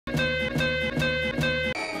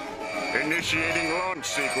Initiating launch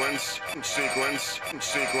sequence.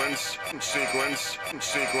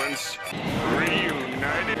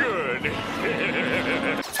 Reunited. Good.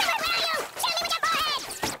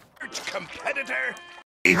 Competitor.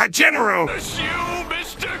 A general. It's you,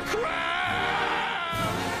 Mr. Crab.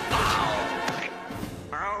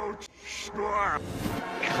 Ouch.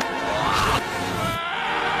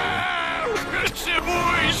 It's a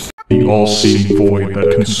voice. The all-seeing void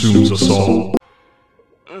that consumes us all.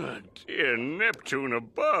 Dear Neptune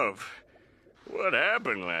above. What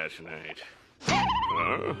happened last night?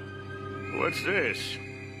 Huh? What's this?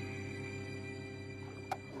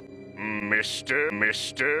 Mister?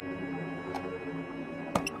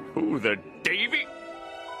 Who the Davy?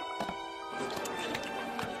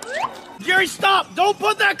 Jerry, stop! Don't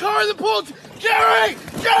put that car in the pool! Jerry!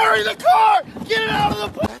 Jerry, the car! Get it out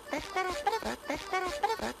of the pool!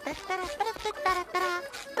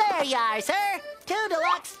 There you are, sir. 2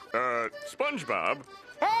 deluxe. SpongeBob?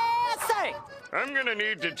 Yes, sir. I'm gonna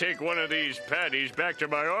need to take one of these patties back to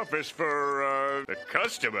my office for, the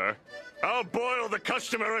customer. I'll boil the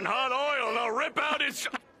customer in hot oil and I'll rip out his...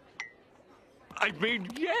 I mean,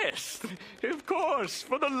 yes, of course,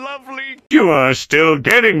 for the lovely... You are still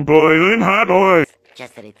getting boiling hot oil.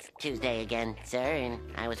 Just that it's Tuesday again, sir, and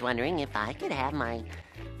I was wondering if I could have my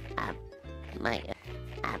money.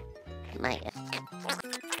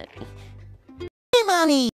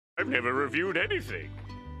 I've never reviewed anything.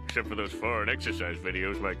 Except for those foreign exercise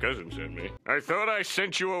videos my cousin sent me. I thought I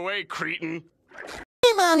sent you away, cretin.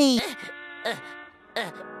 Money.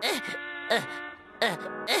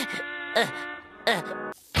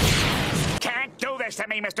 Can't do this to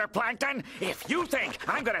me, Mr. Plankton. If you think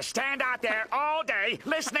I'm gonna stand out there all day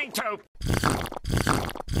listening to...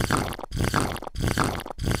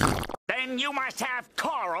 Then you must have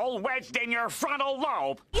coral wedged in your frontal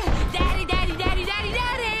lobe. Daddy, daddy, daddy, daddy,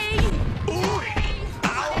 daddy! Ooh!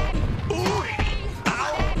 Ow! Ooh!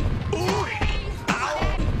 Ow! Ooh!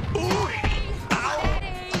 Ow! Ooh! Ow!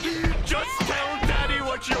 Just tell Daddy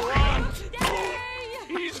what you want.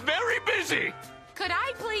 He's very busy. Could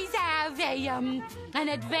I please have an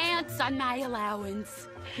advance on my allowance?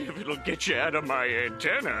 If it'll get you out of my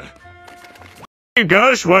antenna. Hey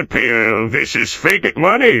guys, what? This is fake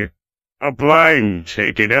money. A blind,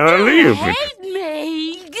 take it or leave it. Hate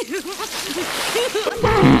me!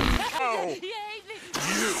 Oh.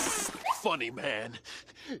 You funny man.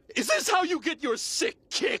 Is this how you get your sick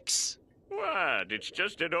kicks? What? It's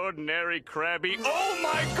just an ordinary crabby... Oh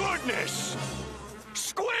my goodness!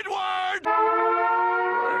 Squidward!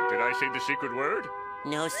 What? Did I say the secret word?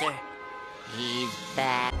 No, sir. He's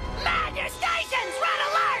back. Man your stations! Red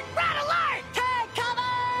alert! Red alert! Take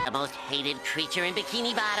cover! The most hated creature in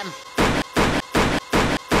Bikini Bottom.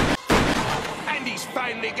 And he's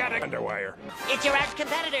finally got a underwire. It's your arch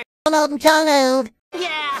competitor. Donald.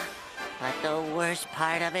 Yeah. But the worst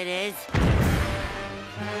part of it is...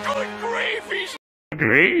 Good grief, he's...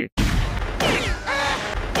 Agree? No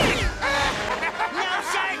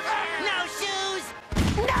shirt! No shoes!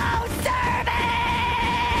 No service!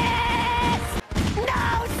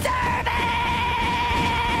 No service!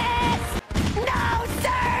 No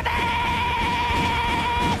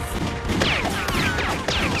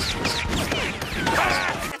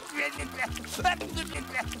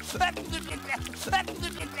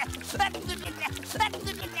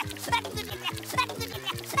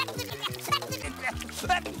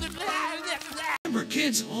Remember,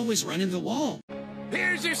 kids always run in the wall.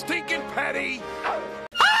 Here's your stinking patty!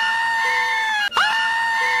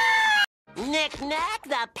 Knick-knack,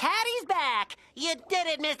 the patty's back! You did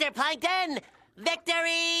it, Mr. Plankton!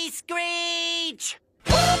 Victory Screech!